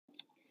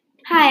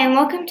Hi, and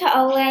welcome to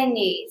Ola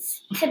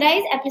News.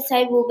 Today's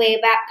episode will be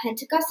about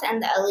Pentecost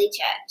and the early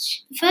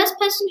church. The first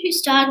person who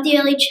started the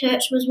early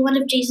church was one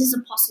of Jesus'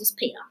 apostles,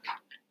 Peter.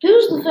 Who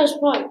was the first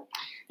pope?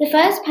 The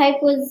first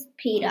pope was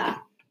Peter,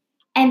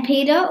 and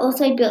Peter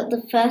also built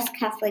the first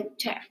Catholic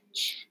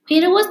church.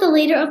 Peter was the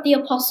leader of the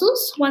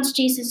apostles once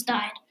Jesus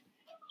died.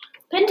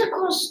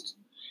 Pentecost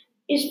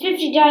is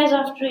 50 days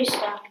after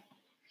Easter,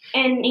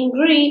 and in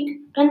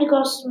Greek,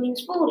 Pentecost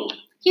means 40.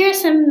 Here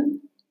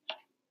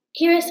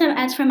are some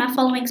ads from our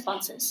following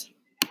sponsors.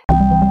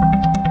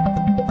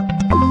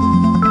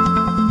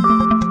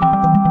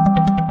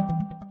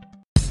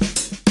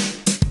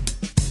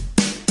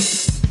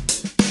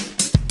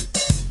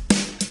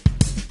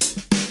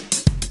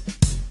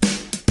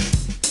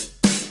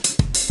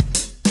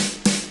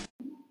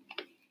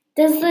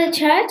 Does the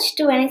church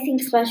do anything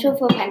special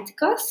for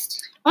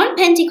Pentecost? On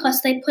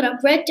Pentecost, they put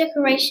up red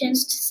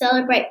decorations to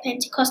celebrate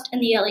Pentecost in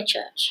the early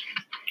church.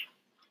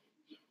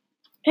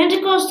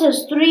 Pentecost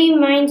has three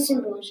main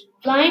symbols: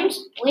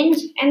 flames,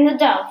 winds, and the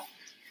dove.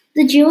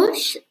 The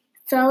Jewish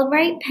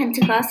celebrate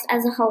Pentecost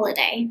as a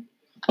holiday.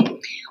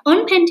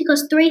 On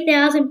Pentecost,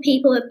 3,000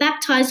 people were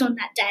baptized on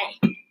that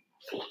day.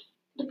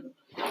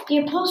 The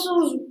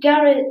apostles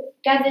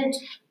gathered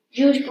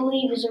Jewish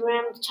believers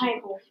around the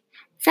table.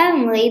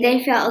 Suddenly,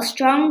 they felt a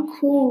strong,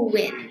 cool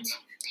wind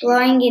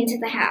blowing into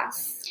the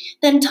house.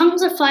 Then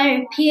tongues of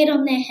fire appeared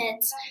on their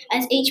heads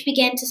as each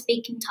began to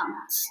speak in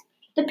tongues.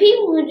 The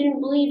people who didn't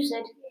believe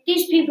said,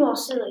 "These people are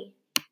silly."